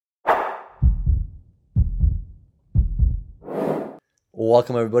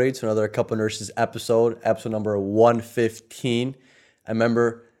Welcome everybody to another Couple Nurses episode number 115. And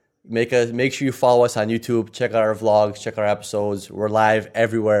remember, make sure you follow us on YouTube, check out our vlogs, check out our episodes. We're live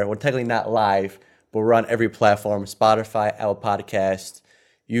everywhere. We're technically not live, but we're on every platform: Spotify, Apple Podcasts,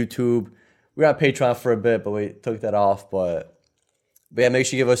 YouTube. We were on Patreon for a bit, but we took that off. But yeah, make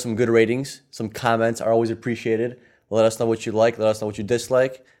sure you give us some good ratings. Some comments are always appreciated. Let us know what you like. Let us know what you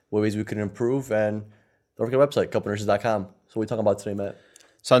dislike, what ways we can improve, and don't forget our website, couplenurses.com. So what are we talking about today, Matt?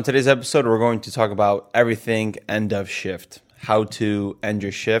 So on today's episode, we're going to talk about everything end of shift. How to end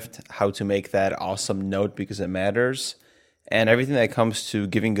your shift, how to make that awesome note because it matters, and everything that comes to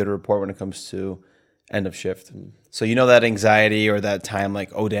giving good report when it comes to end of shift. So you know that anxiety or that time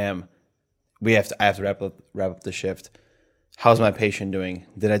like, oh damn, I have to wrap up the shift. How's my patient doing?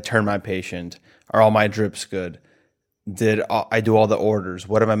 Did I turn my patient? Are all my drips good? Did I do all the orders?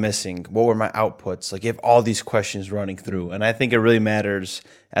 What am I missing? What were my outputs? Like, you have all these questions running through. And I think it really matters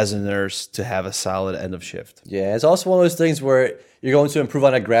as a nurse to have a solid end of shift. Yeah, it's also one of those things where you're going to improve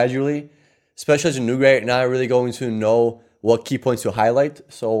on it gradually. Especially as a new grad, you're not really going to know what key points to highlight.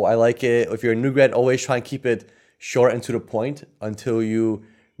 So I like it. If you're a new grad, always try and keep it short and to the point until you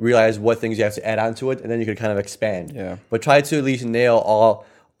realize what things you have to add onto it. And then you can kind of expand. Yeah. But try to at least nail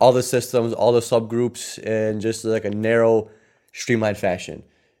all the systems, all the subgroups, in just like a narrow, streamlined fashion.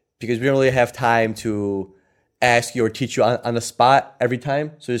 Because we don't really have time to ask you or teach you on the spot every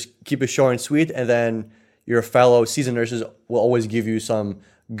time. So just keep it short and sweet, and then your fellow seasoned nurses will always give you some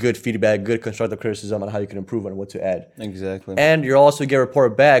good feedback, good constructive criticism on how you can improve and what to add. Exactly. And you'll also get a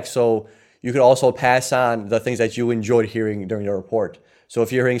report back, so you could also pass on the things that you enjoyed hearing during your report. So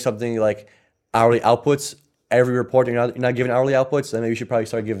if you're hearing something like hourly outputs, every report you're not giving hourly outputs, then maybe you should probably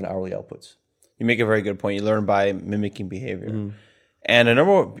start giving hourly outputs. You make a very good point. You learn by mimicking behavior. Mm-hmm. And a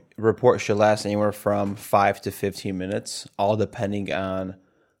normal report should last anywhere from 5 to 15 minutes, all depending on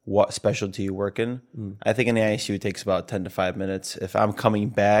what specialty you work in. I think in the ICU it takes about 10 to 5 minutes. If I'm coming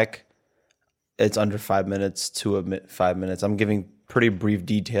back, it's under 5 minutes to 5 minutes. I'm giving pretty brief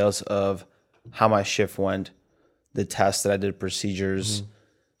details of how my shift went, the tests that I did, procedures,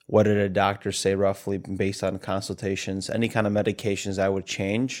 what did a doctor say roughly based on consultations, any kind of medications I would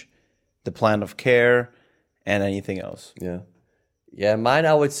change, the plan of care, and anything else. Yeah, mine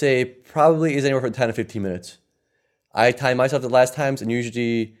I would say probably is anywhere from 10 to 15 minutes. I time myself the last times, and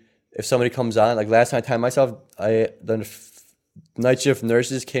usually if somebody comes on, like last time I timed myself, the night shift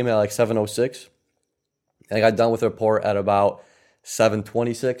nurses came at like 7:06, and I got done with the report at about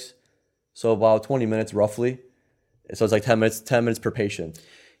 7:26, so about 20 minutes roughly. So it's like 10 minutes per patient.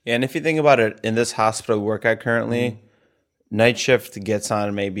 Yeah, and if you think about it, in this hospital we work at currently, night shift gets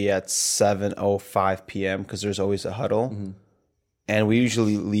on maybe at 7:05 p.m. because there's always a huddle. And we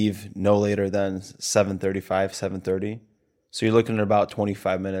usually leave no later than 7:35, 7:30. So you're looking at about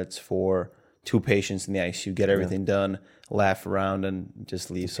 25 minutes for 2 patients in the ICU, get everything done, laugh around, and just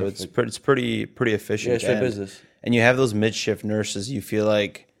leave. So it's pretty efficient. Yeah, straight business. And you have those mid-shift nurses, you feel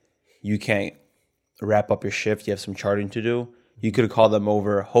like you can't wrap up your shift, you have some charting to do. You could call them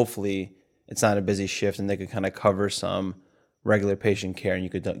over. Hopefully, it's not a busy shift, and they could kind of cover some regular patient care, and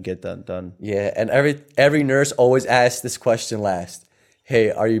you could get that done. Yeah, and every nurse always asks this question last. Hey,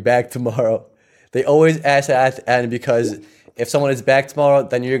 are you back tomorrow? They always ask that at the end, because if someone is back tomorrow,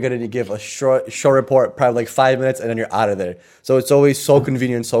 then you're going to give a short report, probably like 5 minutes, and then you're out of there. So it's always so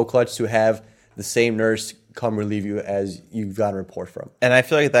convenient, so clutch to have the same nurse come relieve you as you've gotten a report from. And I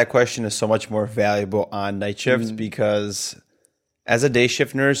feel like that question is so much more valuable on night shifts because as a day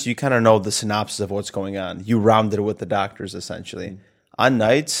shift nurse, you kind of know the synopsis of what's going on. You rounded it with the doctors, essentially. On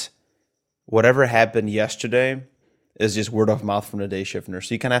nights, whatever happened yesterday is just word of mouth from the day shift nurse.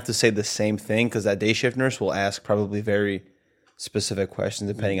 So you kind of have to say the same thing because that day shift nurse will ask probably very specific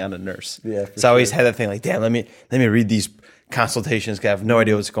questions depending on the nurse. Yeah, so I always had that thing like, damn, let me read these consultations because I have no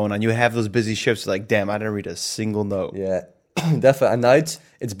idea what's going on. You have those busy shifts like, damn, I didn't read a single note. Yeah. Definitely. On nights,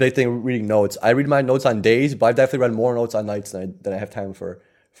 it's a big thing reading notes. I read my notes on days, but I've definitely read more notes on nights than I have time for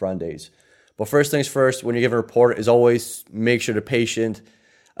on days. But first things first, when you give a report, is always make sure the patient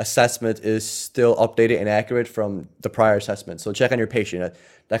assessment is still updated and accurate from the prior assessment. So check on your patient.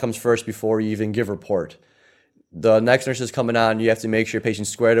 That comes first before you even give a report. The next nurse is coming on. You have to make sure your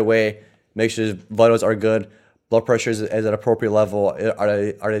patient's squared away, make sure his vitals are good, blood pressure is at an appropriate level.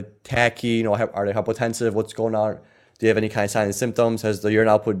 Are they tachy? Are they hypotensive? What's going on? Do you have any kind of signs and symptoms? Has the urine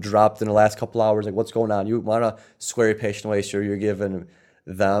output dropped in the last couple hours? Like, what's going on? You want to square your patient away so you're giving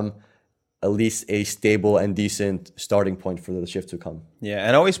them at least a stable and decent starting point for the shift to come. Yeah,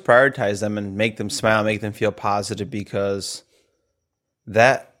 and always prioritize them and make them smile, make them feel positive, because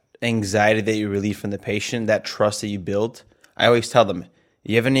that anxiety that you relieve from the patient, that trust that you build, I always tell them,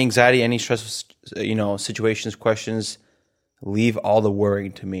 you have any anxiety, any stress, situations, questions, leave all the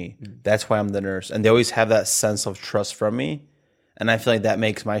worrying to me. That's why I'm the nurse. And they always have that sense of trust from me. And I feel like that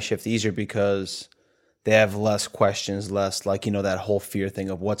makes my shift easier because they have less questions, less like, that whole fear thing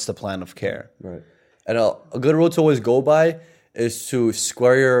of what's the plan of care. Right. And a good rule to always go by is to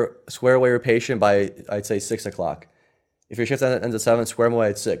square away your patient by, I'd say, 6 o'clock. If your shift ends at 7, square them away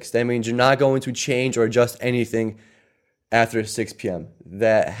at 6. That means you're not going to change or adjust anything after 6 p.m.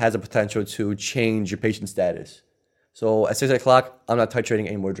 that has a potential to change your patient status. So at 6 o'clock, I'm not titrating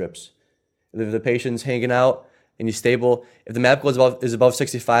any more drips. If the patient's hanging out and he's stable, if the MAP goal is above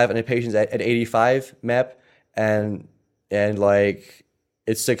 65 and the patient's at 85 MAP and like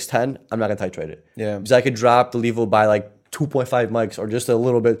it's 610, I'm not gonna titrate it. Yeah. Because I could drop the level by like 2.5 mics or just a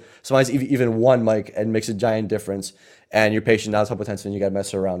little bit. Sometimes even 1 mic and makes a giant difference. And your patient now has hypotension and you gotta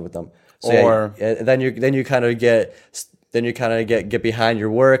mess around with them. So then you kind of get behind your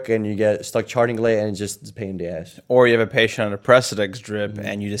work and you get stuck charting late and it's just a pain in the ass. Or you have a patient on a Precedex drip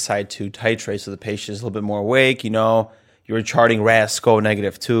and you decide to titrate so the patient is a little bit more awake. You're charting RAS score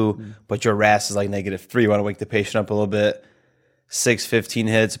 -2, but your RAS is like -3. You want to wake the patient up a little bit. 6-15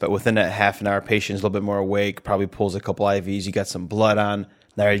 hits, but within that half an hour, patient is a little bit more awake, probably pulls a couple IVs. You got some blood on.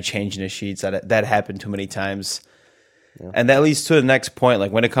 Now you're changing the sheets. That happened too many times. Yeah. And that leads to the next point.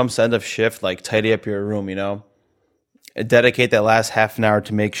 Like when it comes to end of shift, like tidy up your room, Dedicate that last half an hour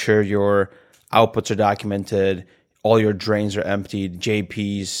to make sure your outputs are documented, all your drains are emptied,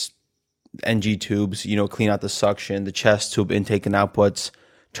 JPs, NG tubes, clean out the suction, the chest tube intake and outputs,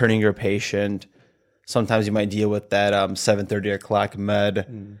 turning your patient. Sometimes you might deal with that 7:30 o'clock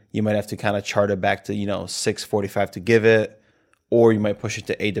med. You might have to kind of chart it back to 6:45 to give it, or you might push it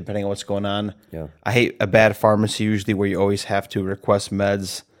to 8 depending on what's going on. Yeah. I hate a bad pharmacy usually where you always have to request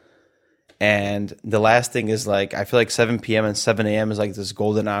meds. And the last thing is like I feel like 7 p.m. and 7 a.m. is like this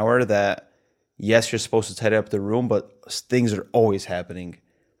golden hour that yes, you're supposed to tidy up the room, but things are always happening.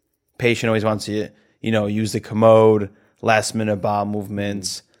 Patient always wants to use the commode, last minute bowel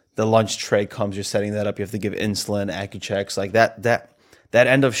movements. The lunch tray comes, you're setting that up. You have to give insulin, Accu-Checks, like that. That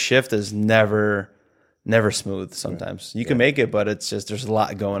end of shift is never smooth. Sometimes you can make it, but it's just there's a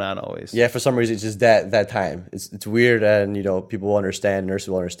lot going on always. Yeah, for some reason it's just that time. It's weird, and people will understand. Nurses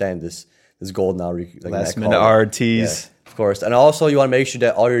will understand this golden hour. Like last minute RTs, yeah, of course. And also you want to make sure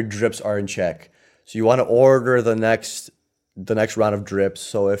that all your drips are in check. So you want to order the next round of drips.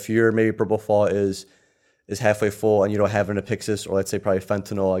 So if your maybe propofol is halfway full and you don't have an Apixis or let's say probably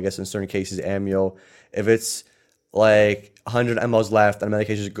fentanyl, I guess in certain cases amio, if it's like 100 mLs left and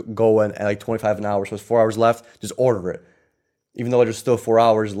medication is going at like 25 an hour, so it's 4 hours left, just order it. Even though there's still 4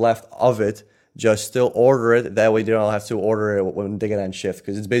 hours left of it, just still order it. That way they don't have to order it when they get on shift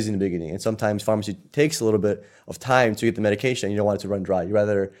because it's busy in the beginning. And sometimes pharmacy takes a little bit of time to get the medication and you don't want it to run dry. You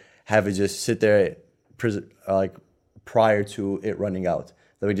rather have it just sit there like prior to it running out.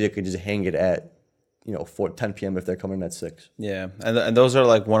 That way they could just hang it at 10 p.m. if they're coming at 6. Yeah, and those are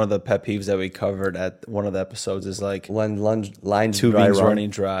like one of the pet peeves that we covered at one of the episodes is like lines tubing's running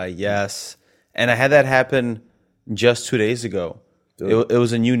dry. Yes, and I had that happen just 2 days ago. It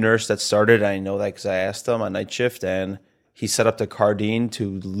was a new nurse that started. And I know that because I asked him on night shift, and he set up the Cardine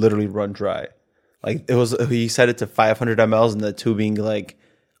to literally run dry. Like he set it to 500 mLs, and the tubing like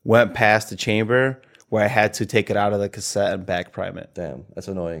went past the chamber where I had to take it out of the cassette and back prime it. Damn, that's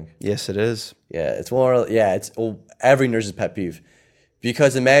annoying. Yes, it is. Yeah, it's every nurse's pet peeve.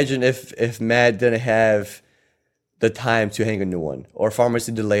 Because imagine if Matt didn't have the time to hang a new one, or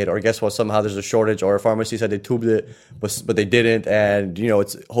pharmacy delayed, or guess what, somehow there's a shortage, or a pharmacy said they tubed it, but they didn't, and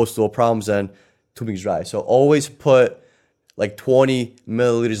it's hospital problems and tubing's dry. So always put like 20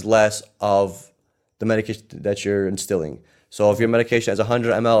 milliliters less of the medication that you're instilling. So if your medication has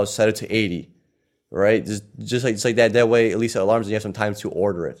 100 ml, set it to 80. Right, just like that. That way, at least it alarms and you have some time to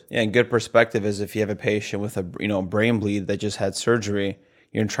order it. Yeah, and good perspective is if you have a patient with a brain bleed that just had surgery,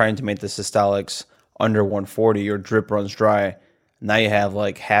 you're trying to make the systolics under 140. Your drip runs dry. Now you have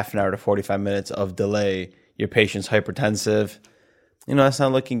like half an hour to 45 minutes of delay. Your patient's hypertensive. That's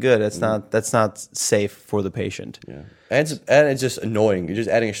not looking good. That's not safe for the patient. Yeah, and it's just annoying. You're just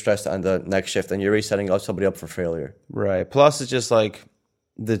adding stress on the next shift, and you're already setting somebody up for failure. Right. Plus, it's just like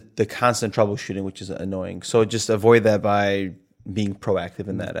the constant troubleshooting, which is annoying. So just avoid that by being proactive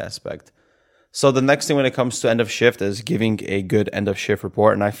in that aspect. So the next thing when it comes to end of shift is giving a good end of shift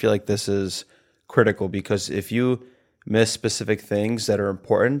report. And I feel like this is critical because if you miss specific things that are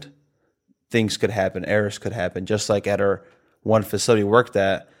important, things could happen, errors could happen. Just like at our one facility we worked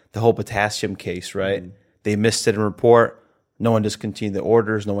at, the whole potassium case, right? They missed it in report. No one discontinued the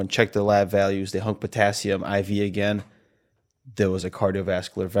orders. No one checked the lab values. They hung potassium IV again. there was a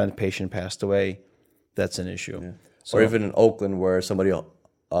cardiovascular event, patient passed away, that's an issue. Yeah. Or even in Oakland where somebody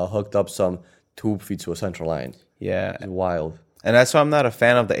hooked up some tube feed to a central line. Yeah. It's wild. And that's why I'm not a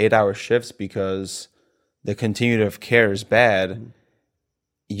fan of the 8-hour shifts, because the continuity of care is bad.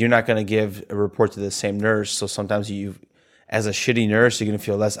 You're not going to give a report to the same nurse. So sometimes as a shitty nurse, you're going to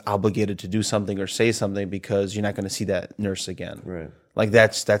feel less obligated to do something or say something because you're not going to see that nurse again. Right. Like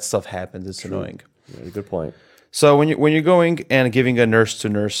that stuff happens. It's annoying. Yeah, good point. So when you're going and giving a nurse to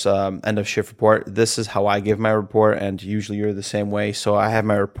nurse end of shift report, this is how I give my report, and usually you're the same way. So I have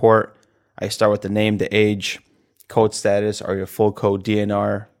my report. I start with the name, the age, code status, are you a full code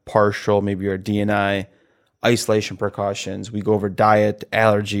DNR, partial, maybe you're a DNI, isolation precautions. We go over diet,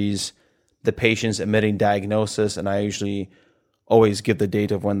 allergies, the patient's admitting diagnosis, and I usually always give the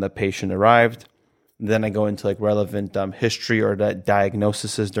date of when the patient arrived. Then I go into like relevant history or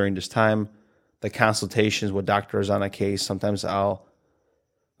diagnoses during this time. The consultations with doctors on a case. Sometimes I'll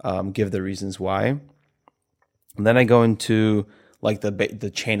give the reasons why. And then I go into like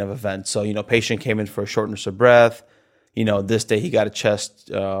the chain of events. So, patient came in for a shortness of breath. This day he got a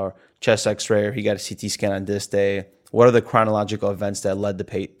chest x-ray, or he got a CT scan on this day. What are the chronological events that led the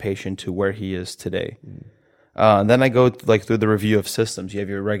patient to where he is today? Then I go through the review of systems. You have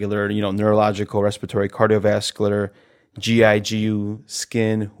your regular, neurological, respiratory, cardiovascular, GI, GU,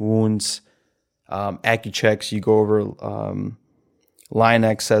 skin, wounds, AccuChecks. You go over line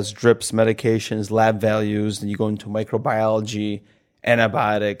access, drips, medications, lab values. Then you go into microbiology,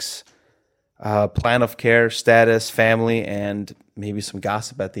 antibiotics, plan of care, status, family, and maybe some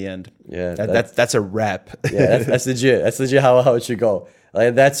gossip at the end. Yeah, that's a wrap. Yeah, that's legit. That's legit how it should go.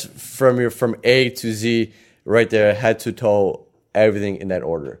 Like that's from A to Z, right there, head to toe, everything in that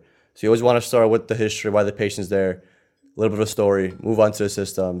order. So you always want to start with the history, why the patient's there, a little bit of a story, move on to the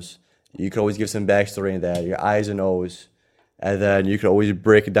systems. You can always give some backstory in that, your I's and O's, and then you can always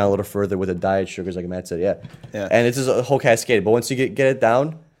break it down a little further with the diet, sugars, like Matt said. Yeah. And it's just a whole cascade. But once you get it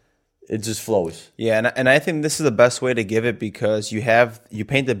down, it just flows. Yeah, and I think this is the best way to give it, because you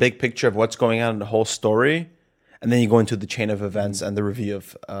paint the big picture of what's going on in the whole story, and then you go into the chain of events and the review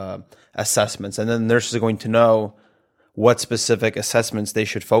of assessments, and then the nurses are going to know what specific assessments they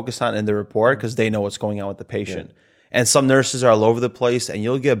should focus on in the report, because they know what's going on with the patient. Yeah. And some nurses are all over the place, and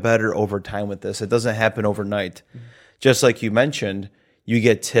you'll get better over time with this. It doesn't happen overnight. Mm-hmm. Just like you mentioned, you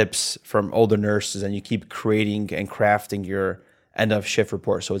get tips from older nurses, and you keep creating and crafting your end of shift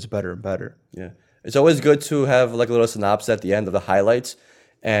report, so it's better and better. Yeah, it's always good to have like a little synopsis at the end of the highlights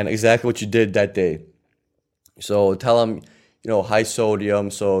and exactly what you did that day. So tell them, high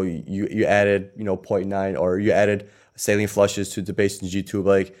sodium, so you added 0.9, or you added saline flushes to the patient's G tube.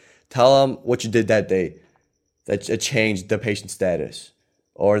 Like, tell them what you did that day that changed the patient's status,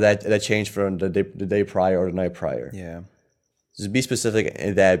 or that changed from the day prior or the night prior. Yeah, just be specific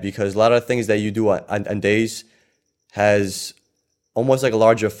in that, because a lot of things that you do on days has almost like a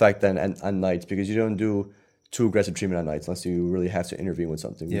larger effect than on nights, because you don't do too aggressive treatment on nights unless you really have to intervene with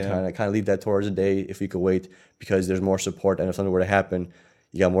something. Yeah. You kind of leave that towards the day if you could wait, because there's more support, and if something were to happen,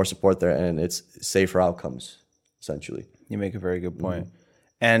 you got more support there, and it's safer outcomes, essentially. You make a very good point. Mm-hmm.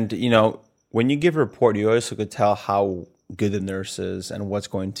 And, when you give a report, you also could tell how good the nurse is and what's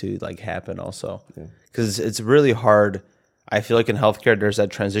going to happen also. Because it's really hard. I feel like in healthcare, there's that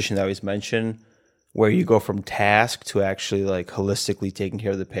transition that I always mention, where you go from task to actually holistically taking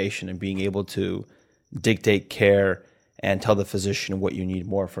care of the patient and being able to dictate care and tell the physician what you need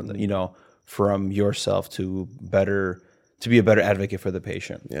more from from yourself to be a better advocate for the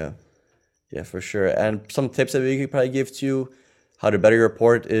patient. Yeah, for sure. And some tips that we could probably give to you how to better your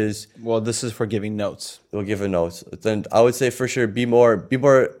report is, well, this is for giving notes. We'll give notes. Then I would say for sure be more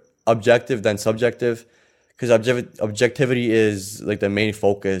objective than subjective, because objectivity is like the main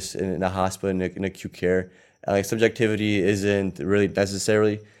focus in a hospital in acute care. And subjectivity isn't really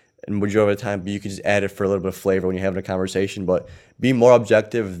necessarily in majority of the time, but you can just add it for a little bit of flavor when you're having a conversation. But be more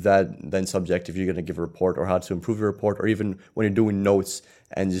objective than subjective. You're going to give a report, or how to improve your report, or even when you're doing notes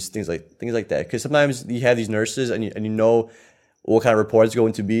and just things like that. Because sometimes you have these nurses and you know what kind of report it's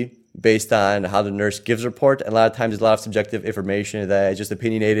going to be based on how the nurse gives a report. And a lot of times there's a lot of subjective information that is just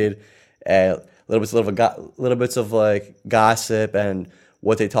opinionated, and little bits of gossip and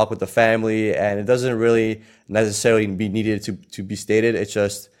what they talk with the family, and it doesn't really necessarily be needed to be stated. It's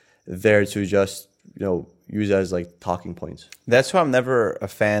just there to just use as talking points. That's why I'm never a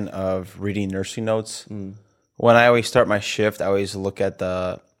fan of reading nursing notes. When I always start my shift, I always look at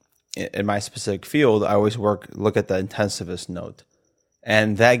in my specific field, I always look at the intensivist note,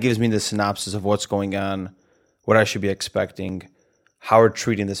 and that gives me the synopsis of what's going on, what I should be expecting, how we're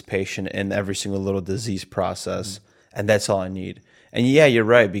treating this patient in every single little disease process. and that's all I need. And yeah, you're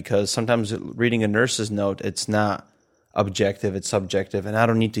right, because sometimes reading a nurse's note, it's not objective, it's subjective, and I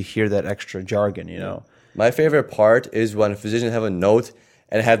don't need to hear that extra jargon, you know. My favorite part is when physicians have a note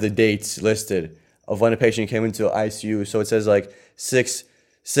and have the dates listed of when a patient came into ICU. So it says like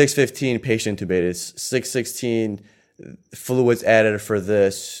 6:15 patient intubated, 6:16 fluids added for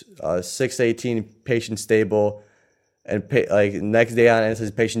this, 6:18 patient stable, and like next day on it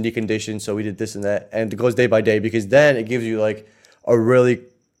says patient deconditioned. So we did this and that, and it goes day by day, because then it gives you like a really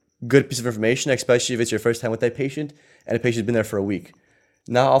good piece of information, especially if it's your first time with that patient and the patient's been there for a week.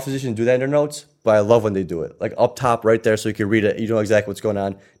 Not all physicians do that in their notes, but I love when they do it. Like up top right there so you can read it. You know exactly what's going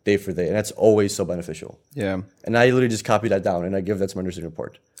on day for day. And that's always so beneficial. Yeah. And I literally just copy that down and I give that to my nursing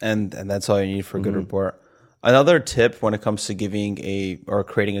report. And that's all you need for a good report. Another tip when it comes to giving or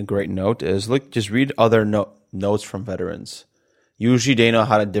creating a great note is just read other notes from veterans. Usually they know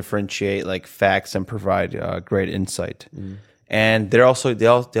how to differentiate like facts and provide great insight. And they also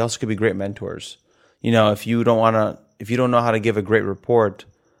could be great mentors. You know, if you don't know how to give a great report,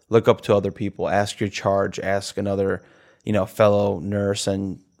 look up to other people. Ask your charge. Ask another, fellow nurse,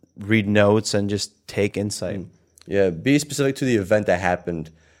 and read notes and just take insight. Yeah, be specific to the event that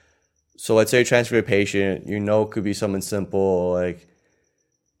happened. So let's say you transfer a patient. It could be something simple like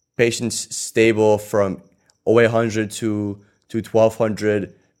patient's stable from 0800 to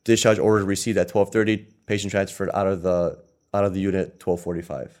 1200. Discharge orders received at 12:30. Patient transferred out of the unit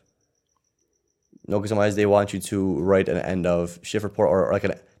 12:45. Because sometimes they want you to write an end of shift report or like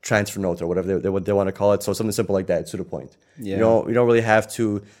a transfer note or whatever they want to call it. So something simple like that, to the point. Yeah. You don't really have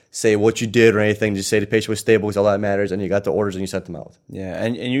to say what you did or anything. Just say the patient was stable, because all that matters, and you got the orders and you sent them out. Yeah,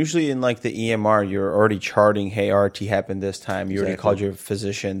 and usually in like the EMR, you're already charting, hey, RT happened this time. You already called your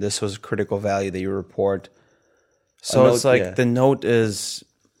physician. This was critical value that you report. So it's like the note is,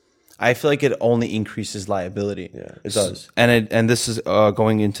 I feel like it only increases liability. Yeah, it does. And this is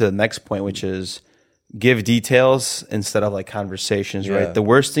going into the next point, which is give details instead of like conversations, right? The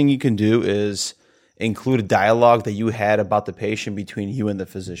worst thing you can do is include a dialogue that you had about the patient between you and the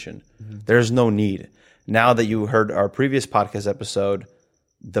physician. There's no need. Now that you heard our previous podcast episode,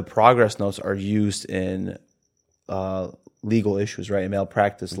 the progress notes are used in legal issues, right? In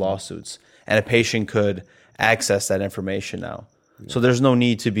malpractice lawsuits. And a patient could access that information now. So there's no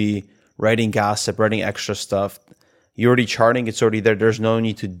need to be writing gossip, writing extra stuff. You're already charting, it's already there. There's no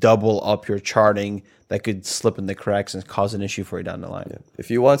need to double up your charting that could slip in the cracks and cause an issue for you down the line. Yeah. If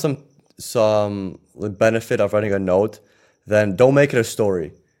you want some benefit of writing a note, then don't make it a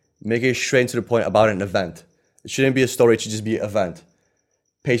story. Make it straight to the point about an event. It shouldn't be a story, it should just be an event.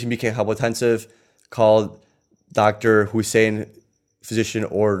 Patient became hypotensive, called Dr. Hussein, physician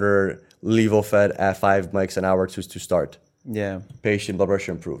order Levofed at 5 mics an hour to start. Yeah. Patient blood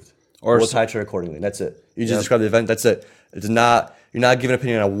pressure improved. Or we'll titrate accordingly. That's it. You just describe the event. That's it. It's not. You're not giving an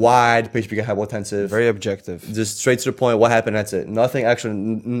opinion on why the patient became hypotensive. Very objective. Just straight to the point. What happened? That's it. Nothing extra.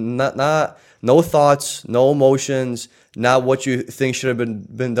 No thoughts. No emotions. Not what you think should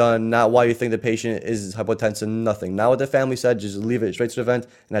have been done. Not why you think the patient is hypotensive. Nothing. Not what the family said. Just leave it straight to the event,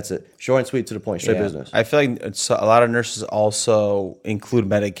 and that's it. Short and sweet, to the point. Straight business. I feel like a lot of nurses also include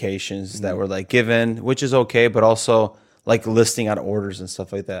medications that were like given, which is okay, but also like listing out orders and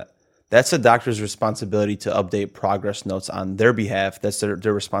stuff like that. That's the doctor's responsibility to update progress notes on their behalf. That's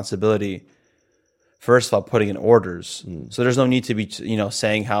their responsibility. First of all, putting in orders. So there's no need to be,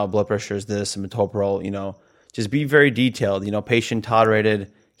 saying how blood pressure is this and metoprolol, just be very detailed. Patient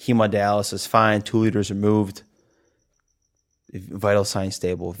tolerated hemodialysis fine, 2 liters removed, vital signs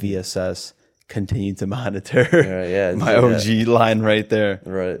stable, VSS, continue to monitor. My OG line right there.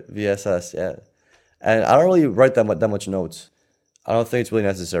 Right, VSS, yeah. And I don't really write that much notes. I don't think it's really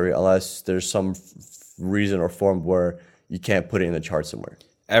necessary unless there's some reason or form where you can't put it in the chart somewhere.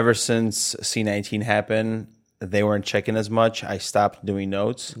 Ever since C19 happened, they weren't checking as much. I stopped doing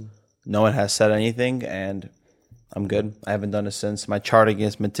notes. No one has said anything, and I'm good. I haven't done it since. My charting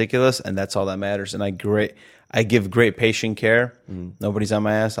is meticulous, and that's all that matters. And I give great patient care. Nobody's on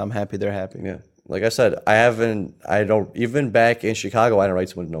my ass. I'm happy they're happy. Yeah. Like I said, even back in Chicago, I don't write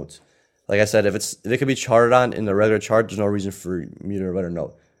someone's notes. Like I said, if it could be charted on in the regular chart, there's no reason for me to write a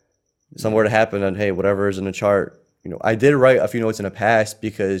note. If something were to happen, and hey, whatever is in the chart, I did write a few notes in the past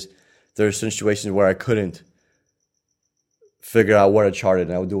because there's situations where I couldn't figure out what I charted,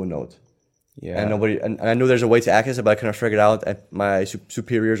 and I would do a note. Yeah. And I knew there's a way to access it, but I couldn't figure it out. And my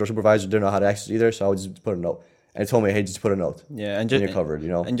superiors or supervisors didn't know how to access it either, so I would just put a note. And it told me, hey, just put a note. Yeah, and you're covered.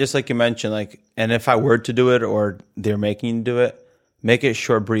 And just like you mentioned, and if I were to do it or they're making you do it, make it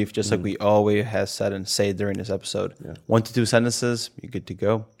short, brief, just like we always have said and say during this episode. 1 to 2 sentences, you're good to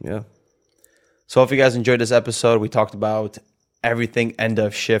go. Yeah. So if you guys enjoyed this episode, we talked about everything end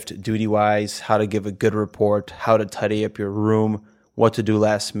of shift duty wise, how to give a good report, how to tidy up your room, what to do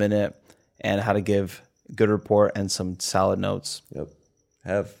last minute, and how to give a good report and some solid notes. Yep.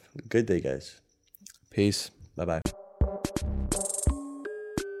 Have a good day, guys. Peace. Bye-bye.